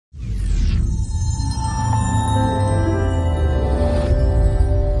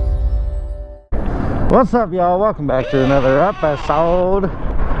What's up, y'all? Welcome back to another episode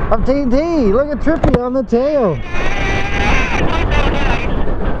of TT. Look at Trippy on the tail.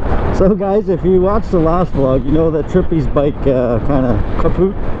 So guys, if you watched the last vlog, you know that Trippy's bike kind of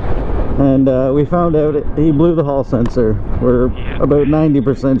kaput, and we found out he blew the hall sensor. We're about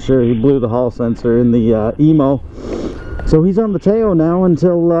 90% sure he blew the hall sensor in the emo. So he's on the tail now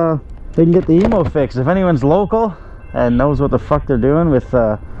until they can get the emo fixed. If anyone's local and knows what the fuck they're doing with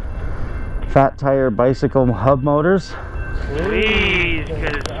fat tire bicycle hub motors, please,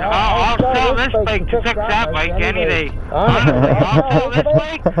 because I'll sell this bike to fix that bike any day. Honestly, I'll sell this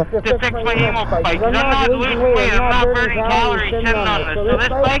bike to fix my emo bike. I'm not losing weight, I'm not burning calories sitting on this. So this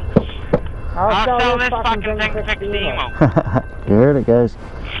bike, I'll sell this fucking thing to fix the emo. You heard it, guys.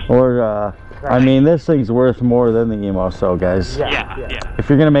 Or, I mean, this thing's worth more than the emo, so guys. Yeah. If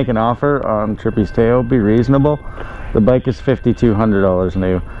you're gonna make an offer on Trippy's tail, be reasonable. The bike is $5,200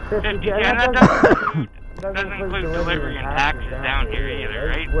 new. Yeah, that doesn't include delivery and taxes down here either,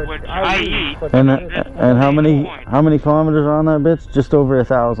 right? Which I eat. And how many kilometers are on that bitch? Just over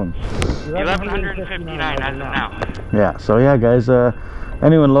 1,000. 1,159 as of now. Yeah. So yeah, guys.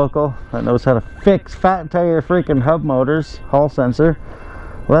 Anyone local that knows how to fix fat tire freaking hub motors, hall sensor,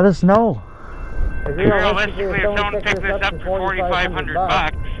 let us know. Realistically, if someone picks this up for 4,500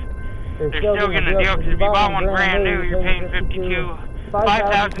 bucks, they're still getting a deal, because if you buy one brand new, you're paying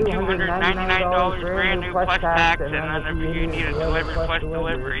 $5,299 brand new plus tax, and then if you need a delivery plus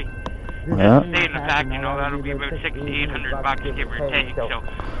delivery, yeah. Stating the fact, you know, that'll be about $6,800 give or take. So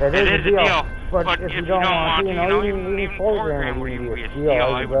it is a deal. But if you don't want to, you know, even 4 grand would even be a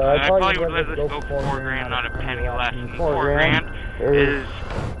steal. I probably would let this go for 4 grand, not a penny less. And 4 grand is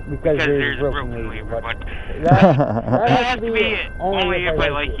because there's a broken lever. But that has to be only if I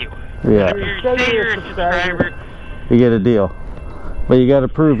like you. Yeah. If you say you're a subscriber, you get a deal. But you got to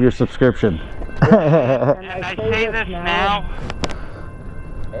prove your subscription. And I say this now.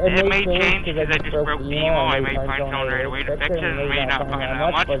 It may change because I just broke the emo. I may find someone right away to fix it and may not find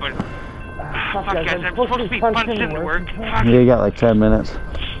that much, but fuck guys, I'm supposed to be punched into work. Yeah, you got like 10 minutes.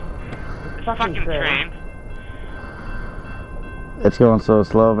 Fucking train. It's going so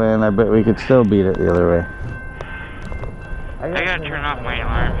slow, man. I bet we could still beat it the other way. I gotta turn off my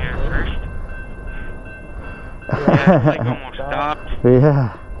alarm here first. Yeah, it's like almost stopped.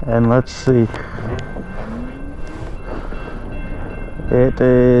 Yeah, and let's see. It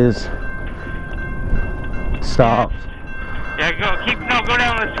is stopped. Yeah, go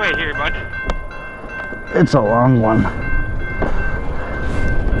down this way here, bud. It's a long one.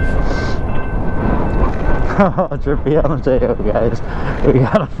 Oh, Trippy on the tail, guys. We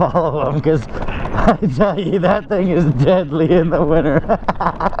gotta follow him, because I tell you, that thing is deadly in the winter.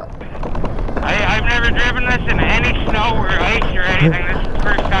 I've never driven this in any snow or ice or anything. This is the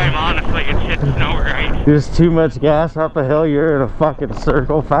first time, honestly, it's hit snow or ice. There's too much gas up a hill, you're in a fucking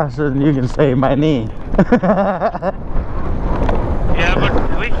circle faster than you can save my knee. Yeah, but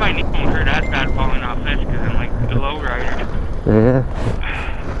at least my knee won't hurt as bad falling off this, because I'm like the low rider. Yeah.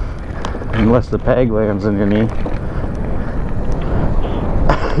 Unless the peg lands in your knee.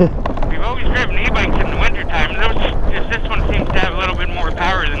 We've always driven e-bikes in the wintertime. Just this one seems to have a little bit more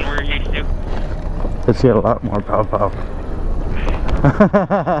power than we're used to. It's got a lot more pow.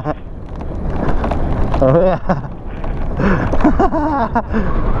 Oh yeah.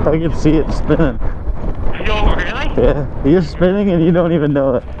 I can see it spinning. Oh, really? Yeah, you're spinning and you don't even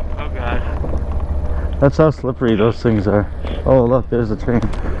know it. Oh god. That's how slippery those things are. Oh look, there's a train.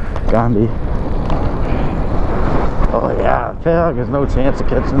 Gandhi. Oh yeah, pithog has no chance of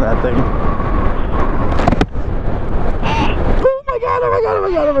catching that thing. Oh my god, oh my god, oh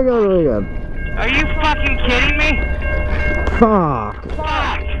my god, oh my god, oh my god. Are you fucking kidding me? Fuck.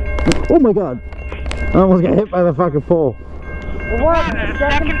 Fuck. Oh my god. I almost got hit by the fucking pole. What? A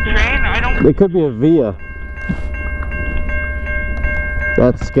second train? I don't... It could be a Via.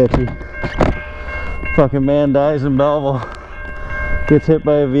 That's sketchy. Fucking man dies in Belleville. Gets hit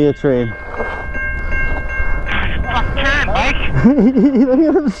by a Via train. Fuck, turn, Mike. Look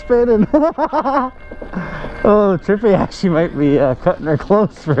at him spinning. Oh, Trippy actually might be cutting her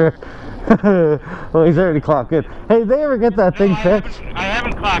close for... Well, he's already clocked in. Hey, they ever get that thing fixed? I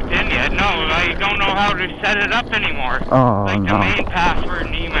haven't clocked in yet. No, I don't know how to set it up anymore. Oh, like no. the main password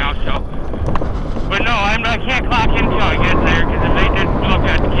and email, so... But no, I can't clock in until I get there, because if they did look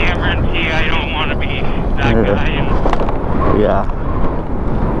at the camera and see, I don't want to be that guy. Yeah.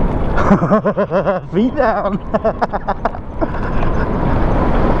 Feet down.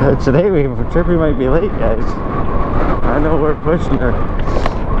 Today, Trippy might be late, guys. I know we're pushing her.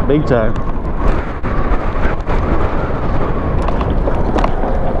 Big time.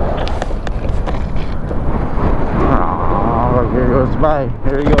 by.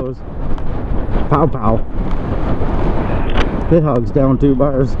 Here he goes. Pow pow. Pithog's down 2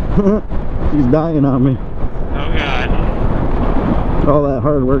 bars. She's dying on me. Oh god. All that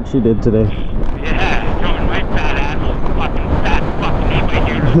hard work she did today. Yeah, showing my fat ass. Fucking fat fucking anyway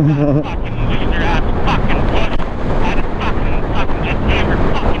here. Fucking loser ass fucking push. Had it fucking just hammered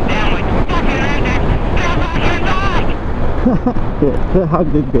fucking down like a fucking redneck. Get off your dog! Yeah, Pithog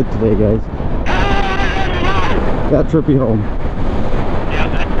did good today, guys. Got Trippy home. Yeah,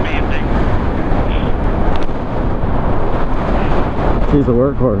 that's the main thing. She's a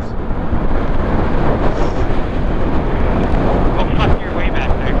workhorse. Oh, fuck your way back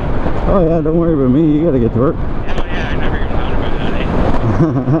there. Oh yeah, don't worry about me. You gotta get to work. Hell yeah, I never even thought about that, eh?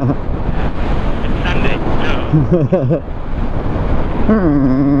 It's Sunday.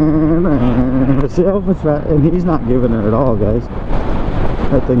 See how much fat, and he's not giving her at all, guys.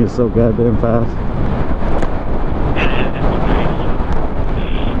 That thing is so goddamn fast.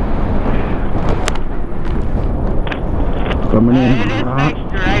 Coming in. It is nice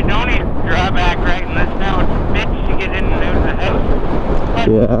to ride. Don't even draw back right unless now it's a bitch to get in and out of the house.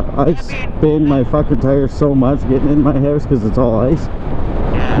 But, Yeah, I spin my fucking tires so much getting in my house because it's all ice.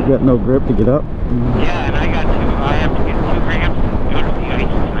 yeah. You got no grip to get up. Yeah, and I have to get 2 ramps to go to the ice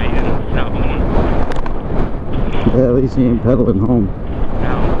tonight and snow. Yeah, at least you ain't pedaling home. No.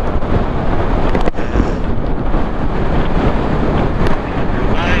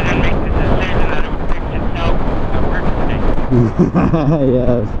 I didn't make the decision that it would fix itself at work today.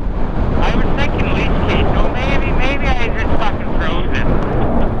 Yes. I was thinking least case, oh maybe I just fucking froze it.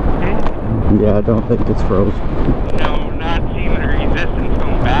 Yeah, I don't think it's froze. No, not seeming a resistance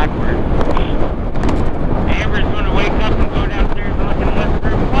going backwards. Amber's gonna wake up and go downstairs and look in the living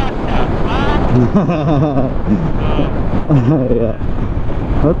room. What the fuck? Yeah.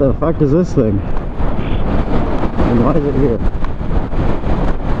 What the fuck is this thing? And why is it here?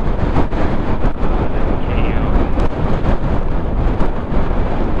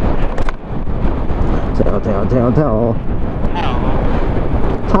 Towel. Towel.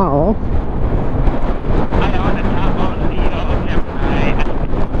 Towel. I want to top on the Gemini.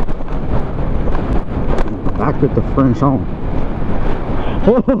 Back with the French on.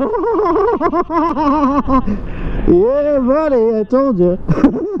 Yeah, buddy, I told you.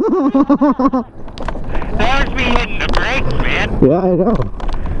 That was me hitting the brakes, man. Yeah, I know.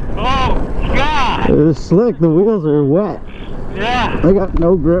 Oh, God. It's slick, the wheels are wet. Yeah. I got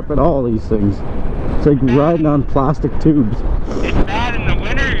no grip at all, these things. It's like riding on plastic tubes. It's bad in the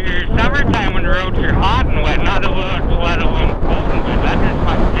winter or summertime when the roads are hot and wet, not let alone cold and wet. That just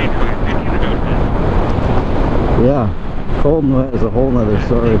fucking takes away thinking about Yeah, cold and wet is a whole nother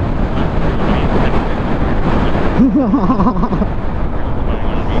story.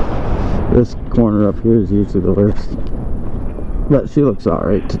 This corner up here is usually the worst. But she looks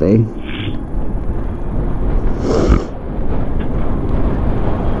alright today.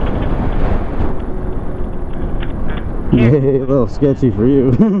 Hey, a little sketchy for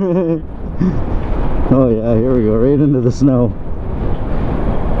you. Oh yeah, here we go, right into the snow.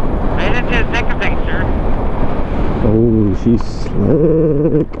 Right into the thick of things, sir. Oh, she's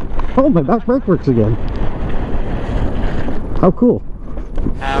slick. Oh, my back brake works again. How cool.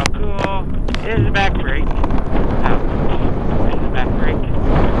 How cool is the back brake? How cool is the back brake?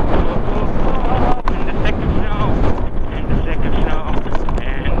 In the thick of snow. In the thick of snow.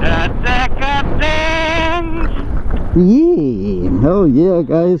 In the thick of things. Yeah. Oh yeah,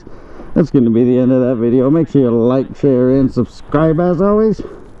 guys. That's going to be the end of that video. Make sure you like, share, and subscribe as always.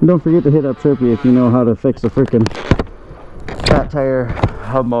 And don't forget to hit up Trippy if you know how to fix a freaking fat tire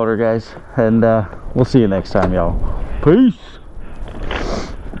hub motor, guys. And we'll see you next time, y'all. Peace.